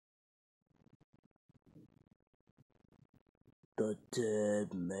The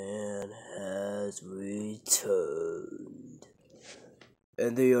dead man has returned.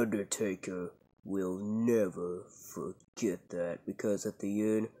 And the Undertaker will never forget that, because at the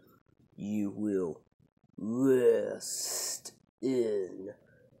end, you will rest in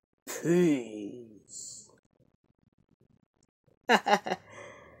peace.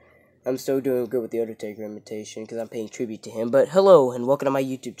 I'm still doing good with the Undertaker imitation because I'm paying tribute to him. But hello and welcome to my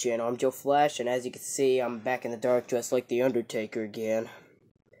YouTube channel. I'm Joe Flash, and as you can see, I'm back in the dark dressed like the Undertaker again.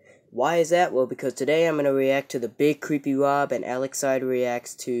 Why is that? Well, because today I'm going to react to the Big Creepy Rob, and Alex Side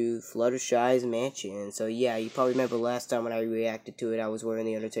reacts to Fluttershy's mansion. So yeah, you probably remember last time when I reacted to it, I was wearing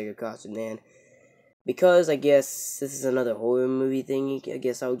the Undertaker costume then. Because I guess this is another horror movie thing, I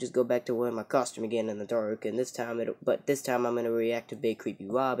guess I'll just go back to wearing my costume again in the dark, and this time I'm gonna react to Big Creepy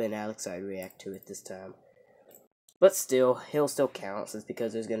Rob, and Alex I'd react to it this time. But still, he'll still count, since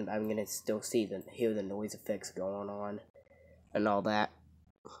because I'm gonna still hear the noise effects going on and all that.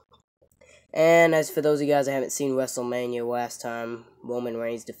 And as for those of you guys that haven't seen WrestleMania last time, Roman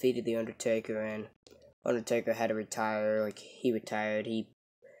Reigns defeated the Undertaker, and Undertaker had to retire. Like, he retired, he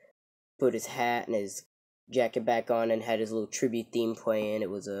put his hat and his jacket back on and had his little tribute theme playing. It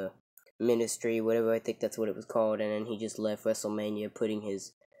was a ministry, whatever, I think that's what it was called. And then he just left WrestleMania, putting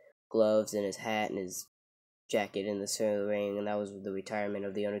his gloves and his hat and his jacket in the center of the ring. And that was the retirement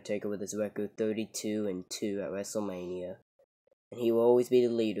of The Undertaker with his record 32-2 at WrestleMania. And he will always be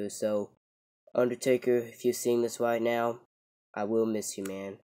the leader. So, Undertaker, if you're seeing this right now, I will miss you,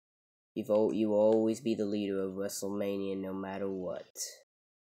 man. You will always be the leader of WrestleMania no matter what.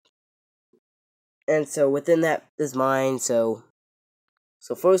 And so within that is mine. So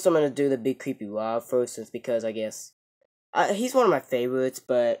first I'm gonna do the Big Creepy Rob first, since because I guess he's one of my favorites,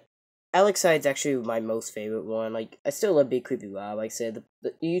 but Alex Side's actually my most favorite one. Like, I still love Big Creepy Rob. Like I said,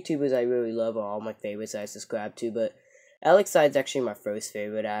 the YouTubers I really love are all my favorites I subscribe to, but Alex Side's actually my first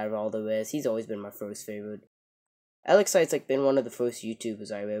favorite out of all the rest. He's always been my first favorite. Alex Side's like been one of the first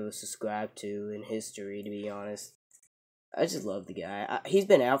YouTubers I've ever subscribed to in history, to be honest. I just love the guy. He's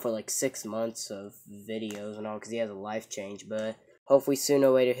been out for like 6 months of videos and all because he has a life change, but hopefully sooner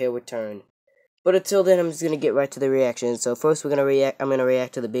or later he'll return. But until then, I'm just gonna get right to the reaction. So first, I'm gonna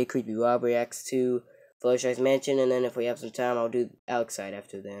react to the Big Creepy Rob reacts to Fluttershy's mansion, and then if we have some time, I'll do Alex Side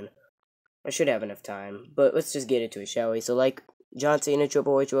after then. I should have enough time, but let's just get into it, shall we? So like John Cena,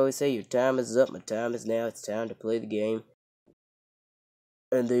 Triple H will always say, your time is up, my time is now. It's time to play the game.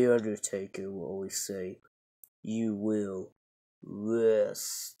 And the Undertaker will always say, you will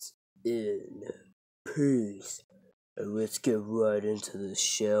rest in peace. And let's get right into this,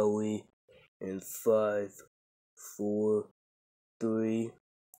 shall we? In 5, 4, 3,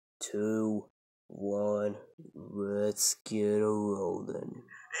 2, 1, let's get rolling.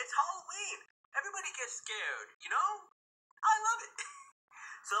 It's Halloween. Everybody gets scared, you know? I love it.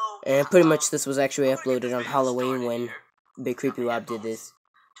 So, and pretty much this was actually uploaded on Halloween when Big Creepy Rob did this.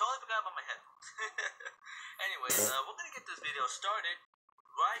 Totally forgot about my headphones. Anyways, we're gonna get this video started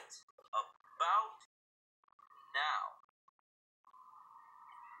right about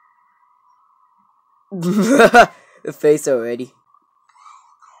now. The face already.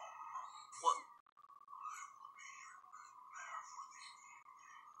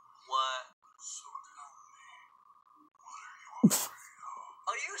 What?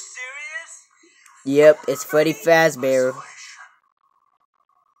 Are you serious? Yep, it's Freddy Fazbear.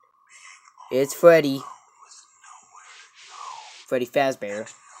 It's Freddy. Freddy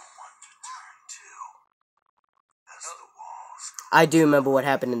Fazbear. I do remember what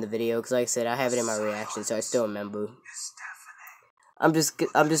happened in the video, because like I said, I have it in my reaction, so I still remember. I'm just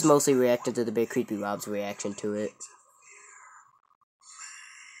mostly reacting to the Big Creepy Rob's reaction to it.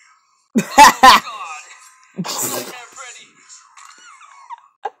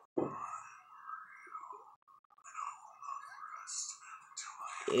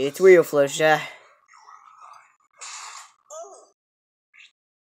 It's real, Fluttershy.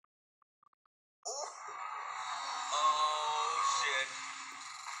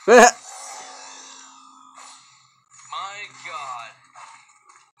 My God.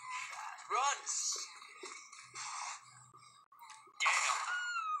 Run! Damn.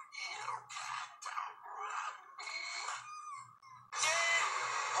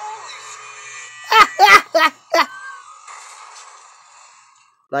 Holy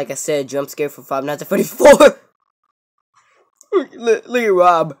Like I said, jump scare for 5 Nights at Freddy's 4. Look at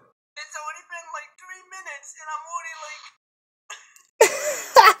Rob. It's already been like 3 minutes, and I'm already like...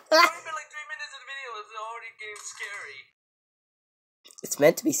 It's already been like 3 minutes of the video, it's already getting scary. It's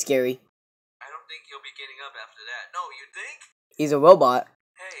meant to be scary. I don't think he'll be getting up after that. No, you think? He's a robot.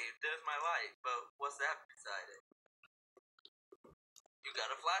 Hey, there's my light, but what's that beside it?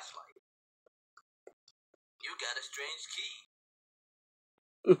 that a strange key?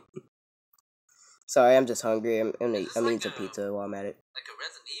 Sorry, I'm just hungry. I'm Is this eating like some pizza while I'm at it. like a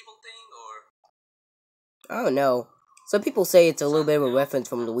Resident Evil thing, or I don't know. Some people say it's a little bit of a something else? reference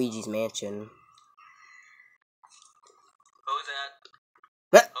from Luigi's Mansion. Who's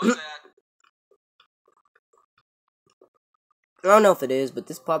that? Who's that? I don't know if it is, but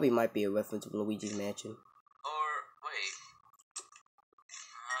this probably might be a reference from Luigi's Mansion. Or wait,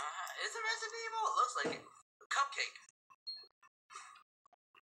 is it Resident Evil? It looks like it. A cupcake.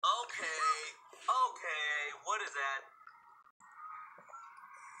 Okay, what is that?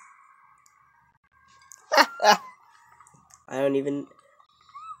 I don't even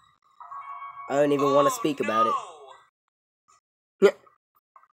want to speak about it.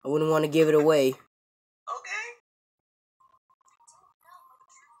 I wouldn't want to give it away. Okay.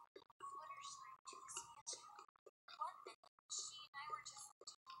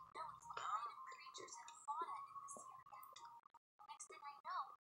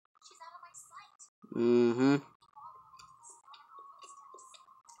 Mm-hmm.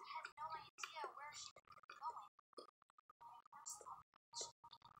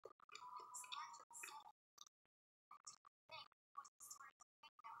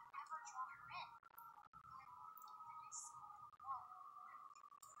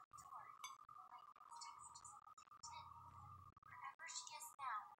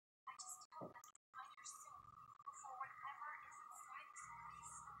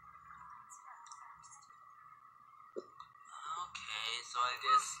 Okay, so I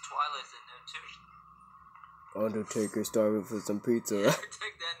guess Twilight's in there too. Undertaker starving for some pizza. Take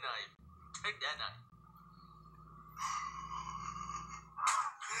that knife. Take that knife.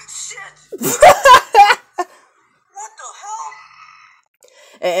 Shit! What the hell?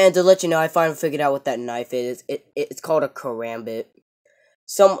 And to let you know, I finally figured out what that knife is. It's called a karambit.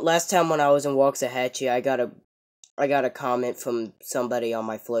 Last time when I was in Waxahachie, I got a comment from somebody on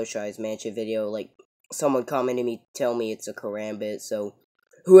my Fluttershy's Mansion video. Like, someone commented me, tell me it's a karambit. So,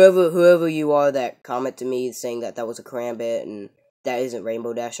 whoever you are that comment to me saying that was a karambit and that isn't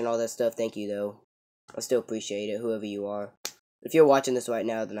Rainbow Dash and all that stuff, thank you though. I still appreciate it, whoever you are. If you're watching this right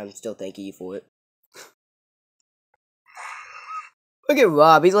now, then I'm still thanking you for it. Look at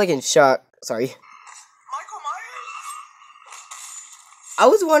Rob, he's like in shock. Sorry. Michael Myers? I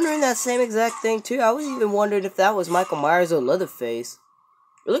was wondering that same exact thing too. I was even wondering if that was Michael Myers or Leatherface.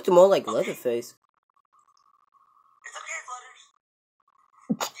 It looked more like Leatherface. It's okay, Flutters.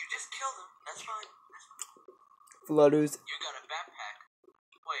 You just killed him. That's fine. Flutters. You got a backpack.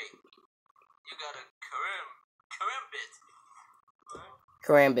 Wait. You got a karambit.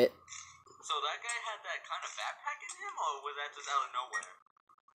 Karambit. So that guy had that kind of backpack in him, or was that just out of nowhere?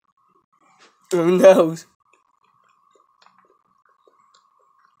 Who knows?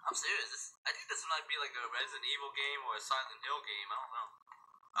 I'm serious. I think this might be like a Resident Evil game or a Silent Hill game. I don't know.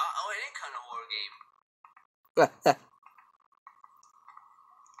 Or any kind of horror game.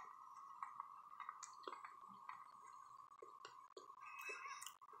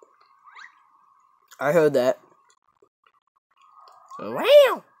 I heard that.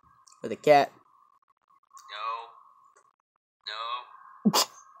 Wow! With a cat. No.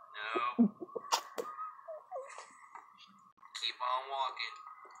 Keep on walking.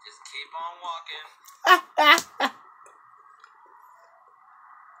 Just keep on walking.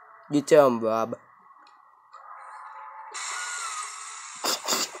 You tell him, Rob.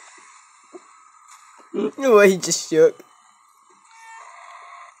 The way he just shook. Fuck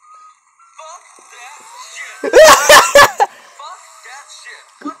that shit. Fuck that shit.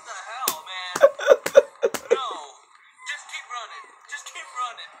 What the hell, man? No. Just keep running. Just keep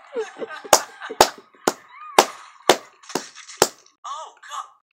running. Oh, God.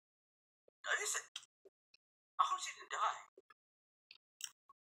 I hope she didn't die.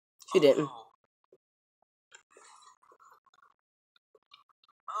 She didn't. No.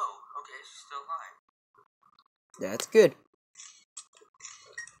 Oh, okay. She's still alive. That's good.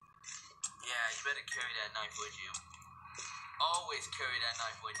 Yeah, you better carry that knife with you. Always carry that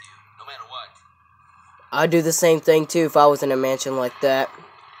knife with you, no matter what. I'd do the same thing too if I was in a mansion like that.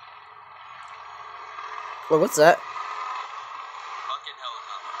 Well, what's that? Fucking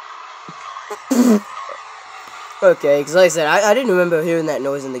helicopter. Sorry. Okay, because like I said, I didn't remember hearing that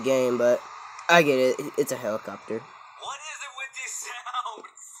noise in the game, but I get it. It's a helicopter. What is it with these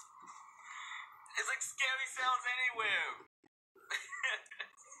sounds? It's like scary sounds anywhere.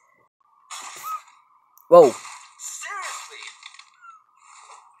 Whoa. Seriously.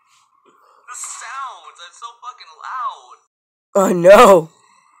 The sounds are so fucking loud. Oh no.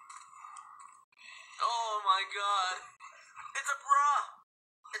 Oh my god. It's a bra.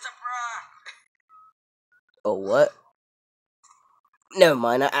 It's a bra. Oh, what? Never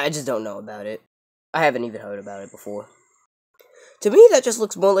mind, I just don't know about it. I haven't even heard about it before. To me, that just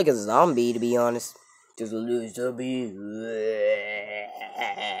looks more like a zombie, to be honest. Just a little zombie. Thank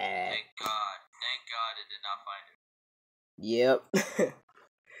God. Thank God it did not find it. Yep.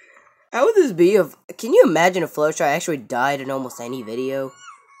 How would this be if... Can you imagine if Fluttershy actually died in almost any video?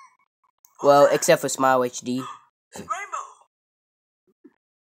 Well, except for Smile HD. Rainbow!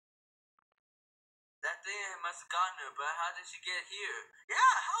 That thing must have gotten her, but how did she get here?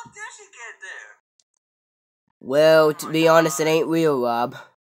 Yeah, how did she get there? Well, to be honest, it ain't real, Rob. God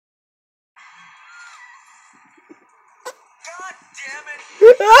damn it!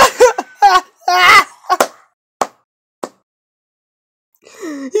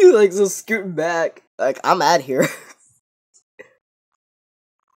 He like so scooting back. Like, I'm out here.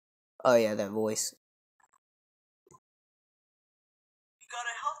 Oh yeah, that voice. He got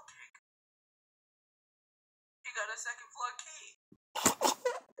a health kick. He got a second floor key.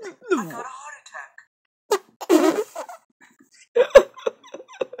 I got a heart attack.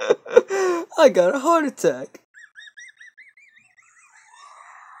 I got a heart attack.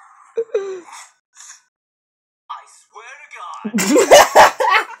 I swear to God. I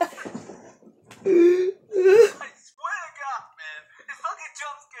swear to God, man. There's fucking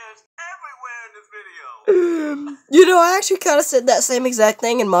jump scares everywhere in this video. You know, I actually kind of said that same exact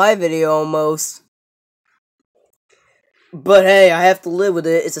thing in my video almost. But hey, I have to live with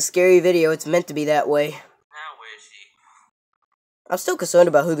it. It's a scary video. It's meant to be that way. Now where is she? I'm still concerned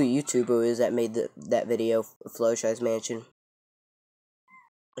about who the YouTuber is that made that video of Fluttershy's mansion.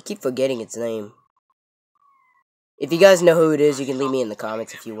 I keep forgetting its name. If you guys know who it is, you can leave me in the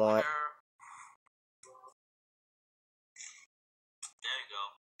comments if you want. There you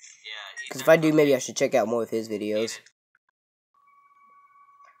go. Yeah. Because if I do, maybe I should check out more of his videos.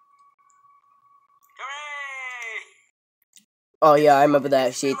 Hooray! Oh yeah, I remember that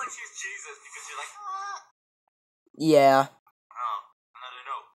I feel shit. like she's Jesus because you're like, ah. Yeah, Oh, another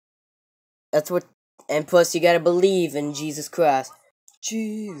note. that's what. And plus, you gotta believe in Jesus Christ.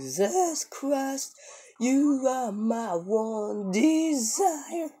 Jesus Christ, you are my one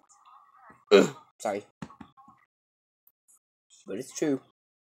desire. Sorry. But it's true.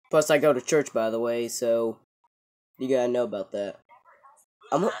 Plus, I go to church, by the way, so you gotta know about that.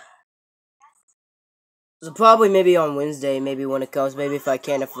 So probably maybe on Wednesday, maybe when it comes, maybe if I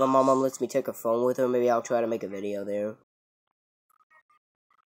can, if my mom lets me take her phone with her, maybe I'll try to make a video there.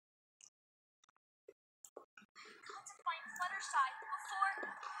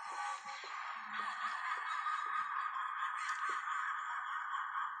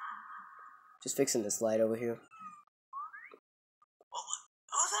 Just fixing this light over here. What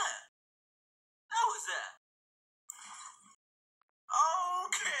was that? How was that?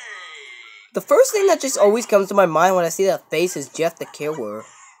 Okay. The first thing that just always comes to my mind when I see that face is Jeff the Killer.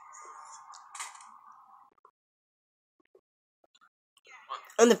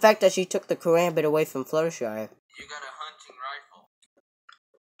 And the fact that she took the karambit away from Fluttershy. You got a hunting rifle.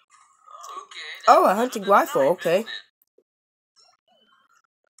 Okay. Oh, a hunting rifle, okay.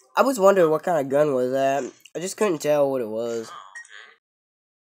 I was wondering what kind of gun was that. I just couldn't tell what it was. Oh, okay.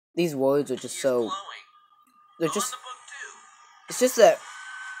 These words are just so... They're just... On the book too. It's just that...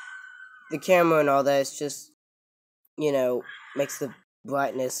 The camera and all that, it's just... You know, makes the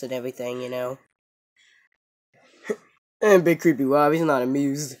brightness and everything, you know. And Big Creepy Rob, he's not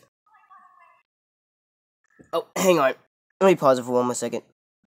amused. Oh, hang on. Let me pause it for one more second.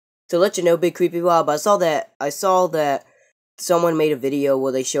 To let you know, Big Creepy Rob, I saw that someone made a video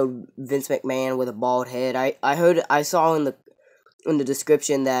where they showed Vince McMahon with a bald head. I saw in the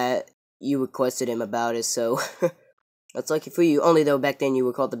description that you requested him about it, so that's lucky for you. Only though back then you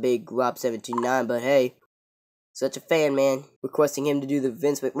were called the Big Rob729, but hey, such a fan, man, requesting him to do the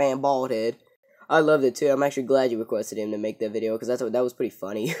Vince McMahon bald head. I loved it too. I'm actually glad you requested him to make that video because that was pretty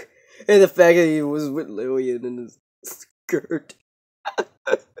funny. And the fact that he was with Lillian in his skirt.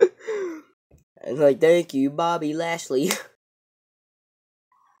 And like, thank you, Bobby Lashley.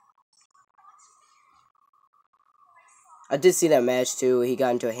 I did see that match too. He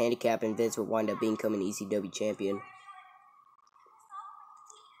got into a handicap and Vince would wind up becoming ECW champion.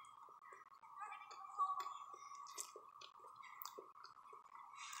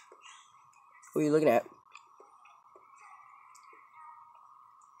 What are you looking at?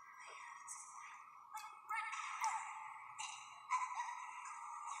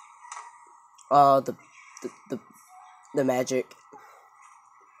 Oh, the magic.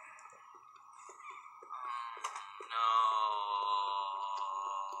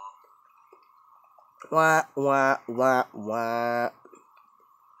 No. Wah, wah, wah, wah.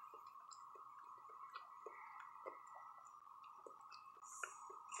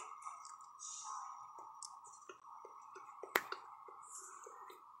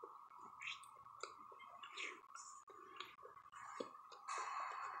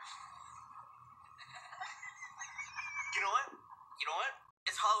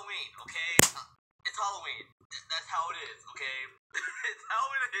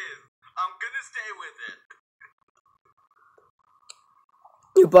 stay with it.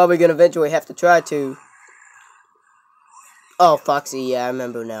 You're probably gonna eventually have to try to. Oh, Foxy, yeah, I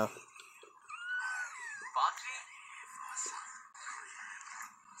remember now.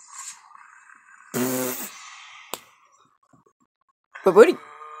 Foxy? But what do you...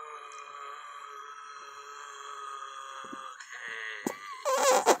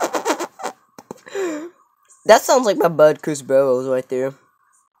 That sounds like my bud Chris Burrows right there.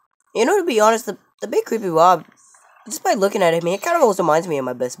 You know, to be honest, the big creepy Rob, just by looking at him, it kind of almost reminds me of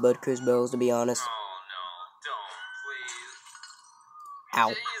my best bud Chris Burrows, to be honest. Oh, no, don't, please. Ow.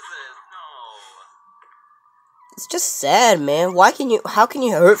 Jesus, no. It's just sad, man. How can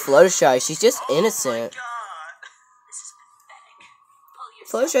you hurt Fluttershy? She's just innocent. Oh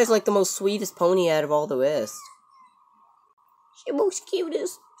my God. Fluttershy's like the most sweetest pony out of all the rest. She's the most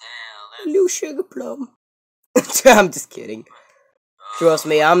cutest. Damn, Little sugar plum. I'm just kidding. Trust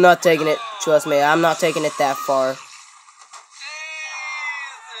me, I'm not taking it. Trust me, I'm not taking it that far.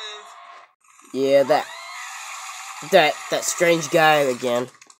 Jesus. Yeah, that strange guy again.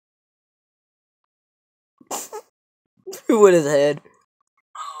 With his head.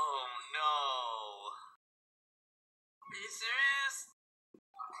 Oh, no. Are you serious?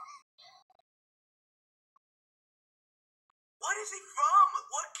 What is he from?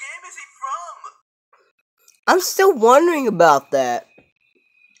 What game is he from? I'm still wondering about that.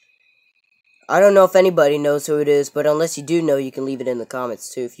 I don't know if anybody knows who it is, but unless you do know, you can leave it in the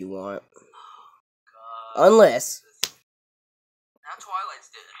comments too if you want. Unless. Now Twilight's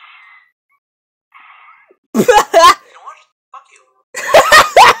dead. You know what? Fuck you.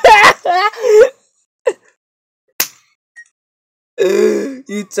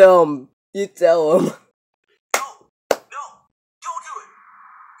 You tell him. You tell him. No, don't do it.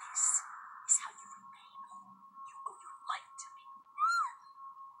 This is how you remain. You owe your life to me.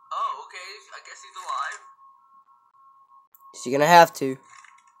 Oh, okay. I guess he's alive. She's gonna have to.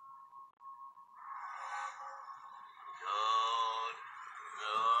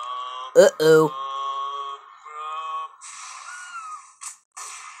 No. Uh-oh.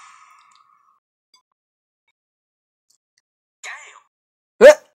 Damn.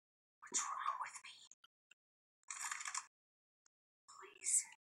 Huh? What's wrong with me? Please.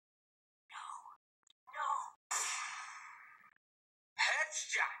 No. No.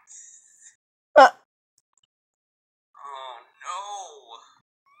 Headshots. Oh no.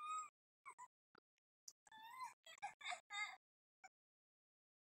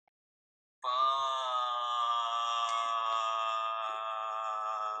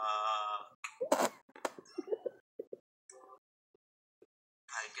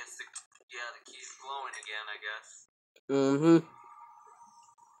 I guess the key's glowing again, I guess. Mm-hmm.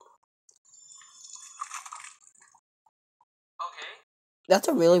 Okay. That's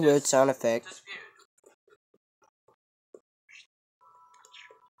a really weird sound effect. Disappeared.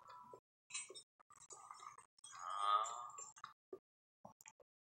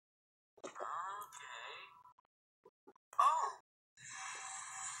 Okay. Oh.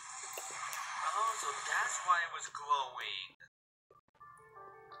 Oh, so that's why it was glowing.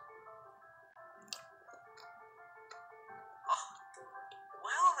 Oh.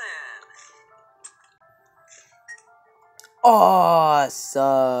 Well then.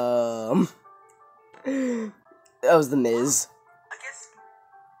 Awesome. That was the Miz. I guess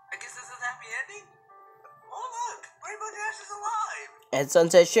this is a happy ending? Oh look! Rainbow Dash is alive! And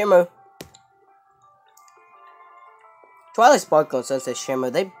Sunset Shimmer. Twilight Sparkle and Sunset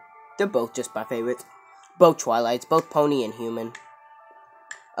Shimmer, they're both just my favorites. Both Twilights, both Pony and Human.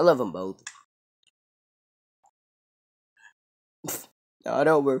 I love them both. Not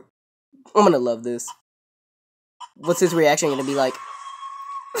over. I'm gonna love this. What's his reaction gonna be like?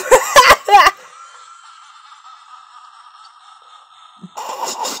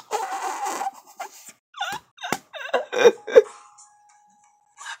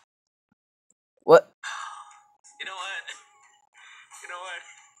 What? You know what? You know what?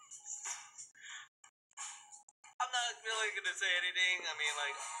 I'm not really gonna say anything. I mean,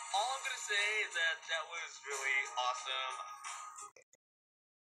 like, all I'm gonna say is that was really awesome.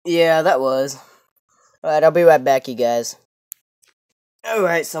 Yeah, that was. Alright, I'll be right back, you guys.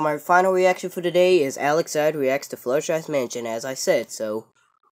 Alright, so my final reaction for today is Alexide reacts to Fluttershy's Mansion, as I said, so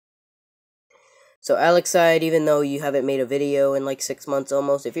Alexide, even though you haven't made a video in like 6 months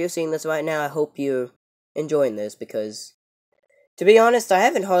almost, if you're seeing this right now, I hope you're enjoying this, because, to be honest, I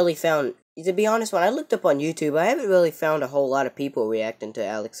haven't hardly found, to be honest, when I looked up on YouTube, I haven't really found a whole lot of people reacting to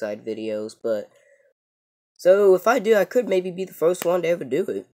Alexide videos, but, so if I do, I could maybe be the first one to ever do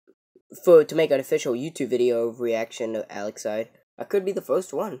it, to make an official YouTube video of reaction to Alexide. I could be the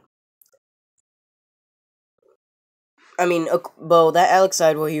first one. I mean, well, that Alex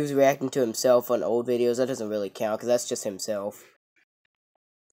side where he was reacting to himself on old videos, that doesn't really count, because that's just himself.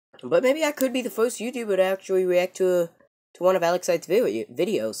 But maybe I could be the first YouTuber to actually react to one of Alex side's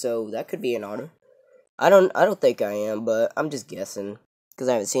videos, so that could be an honor. I don't think I am, but I'm just guessing, because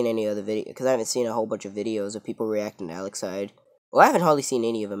I haven't seen any other video, because I haven't seen a whole bunch of videos of people reacting to Alex side. Well, I haven't hardly seen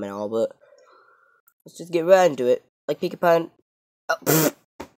any of them at all, but let's just get right into it. Like Peekapon. Oh,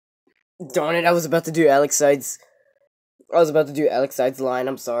 darn it! I was about to do Alex side's line.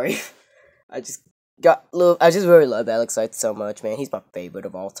 I'm sorry. I just really love Alex Side so much, man. He's my favorite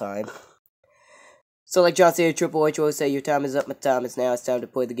of all time. So, like John Cena, Triple H always say, your time is up, my time is now. It's time to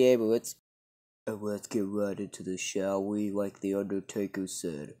play the game. Let's get right into this, shall we? Like the Undertaker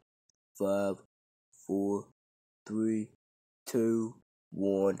said. 5, 4, 3, 2,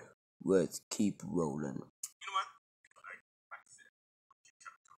 1. Let's keep rolling.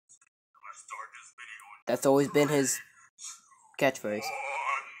 That's always been his catchphrase.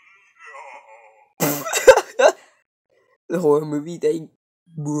 The horror movie thing.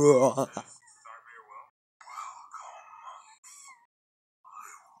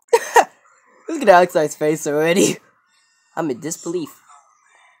 Look at Alex's face already. I'm in disbelief.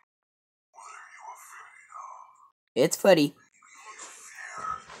 It's funny.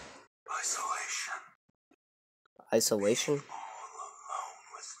 Isolation?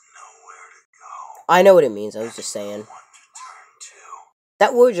 I know what it means, I was just saying.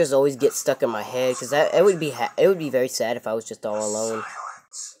 That word just always gets stuck in my head, because it would be very sad if I was just all alone.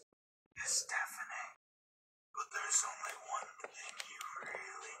 Silence is deafening, but there's only one thing you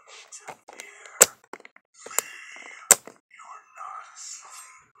really need to fear. You're not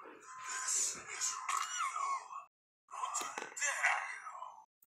asleep. This is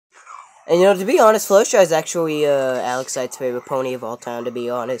real. And you know, to be honest, Fluttershy is actually Alex Side's favorite pony of all time, to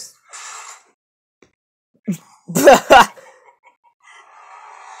be honest.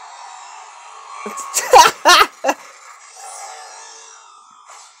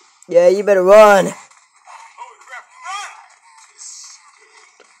 Yeah, you better run.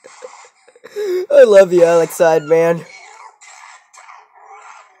 I love you, Alex Side, man.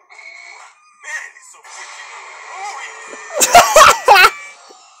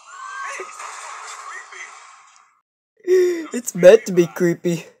 It's meant to be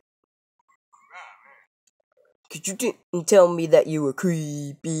creepy. Could you tell me that you were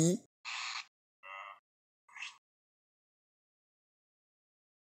creepy?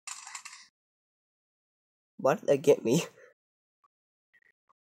 Why did that get me? Oh,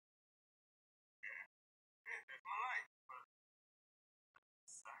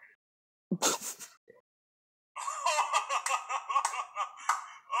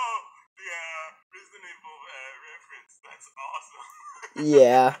 yeah, Resident Evil reference. That's awesome.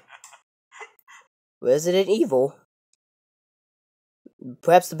 Yeah. Resident Evil.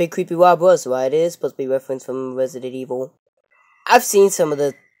 Perhaps the big creepy Rob was why it is supposed to be referenced from Resident Evil. I've seen some of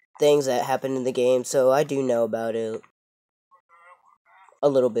the things that happened in the game, so I do know about it a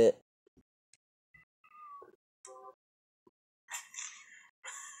little bit.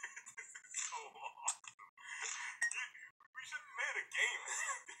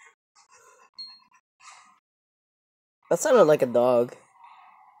 That sounded like a dog.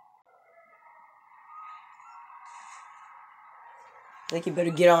 I think you better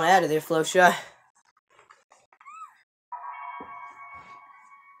get on out of there, Fluttershy.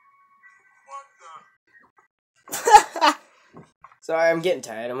 Sorry, I'm getting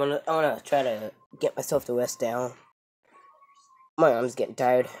tired. I'm gonna try to get myself to rest down. My arm's getting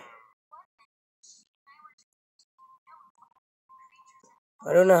tired.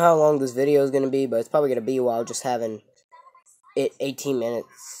 I don't know how long this video is gonna be, but it's probably gonna be while just having it 18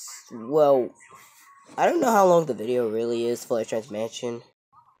 minutes. Well, I don't know how long the video really is, Fluttershy's Mansion.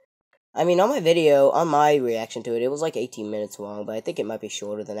 I mean, on my reaction to it, it was like 18 minutes long, but I think it might be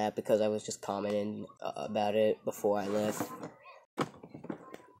shorter than that because I was just commenting about it before I left.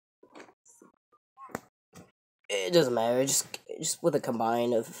 It doesn't matter, just with a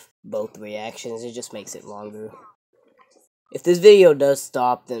combine of both reactions, it just makes it longer. If this video does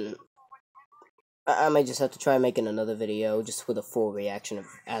stop, then I might just have to try making another video just with a full reaction of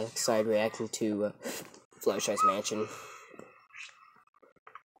Alex Side reacting to Fluttershy's Mansion.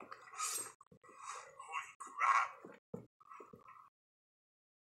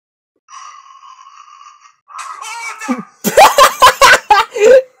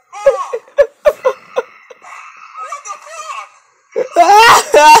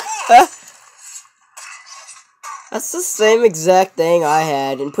 That's the same exact thing I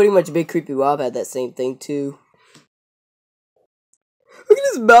had, and pretty much Big Creepy Rob had that same thing too. Look at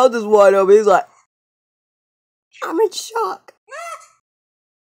his mouth is wide open, he's like... I'm in shock.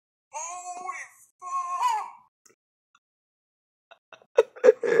 Holy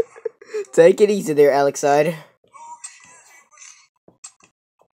fuck! Take it easy there, Alexide.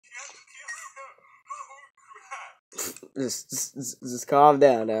 Just calm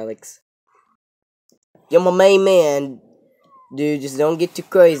down, Alex. You're my main man, dude. Just don't get too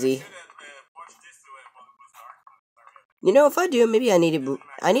crazy. You know, if I do, maybe I need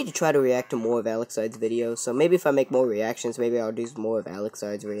to try to react to more of Alexide's videos. So maybe if I make more reactions, maybe I'll do more of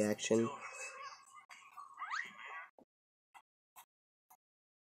Alexide's reaction.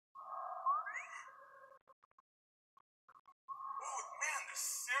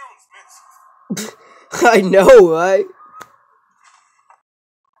 I know, right?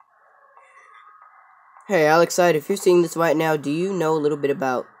 Hey, Alexide, if you're seeing this right now, do you know a little bit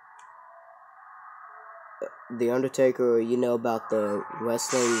about The Undertaker, or you know about the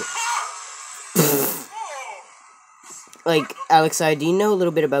wrestling? Like, Alexide, do you know a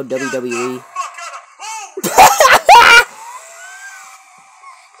little bit about WWE?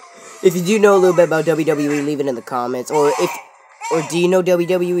 If you do know a little bit about WWE, leave it in the comments. Or do you know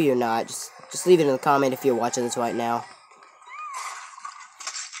WWE or not? Just leave it in the comment if you're watching this right now.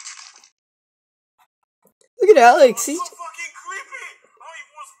 Look at Alex. He's so fucking creepy. Oh, he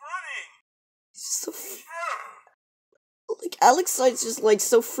was running. so like Alexide's just like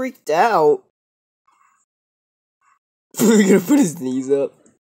so freaked out. We're gonna put his knees up.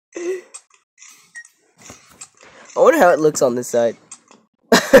 I wonder how it looks on this side.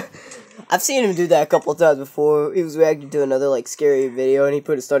 I've seen him do that a couple times before. He was reacting to another like scary video, and he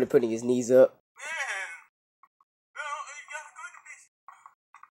started putting his knees up.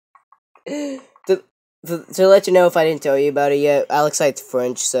 To let you know, if I didn't tell you about it yet, Alexide's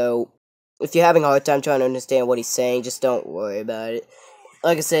French, so if you're having a hard time trying to understand what he's saying, just don't worry about it.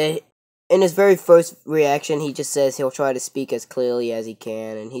 Like I said, in his very first reaction, he just says he'll try to speak as clearly as he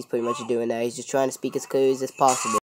can, and he's pretty much doing that. He's just trying to speak as clearly as possible.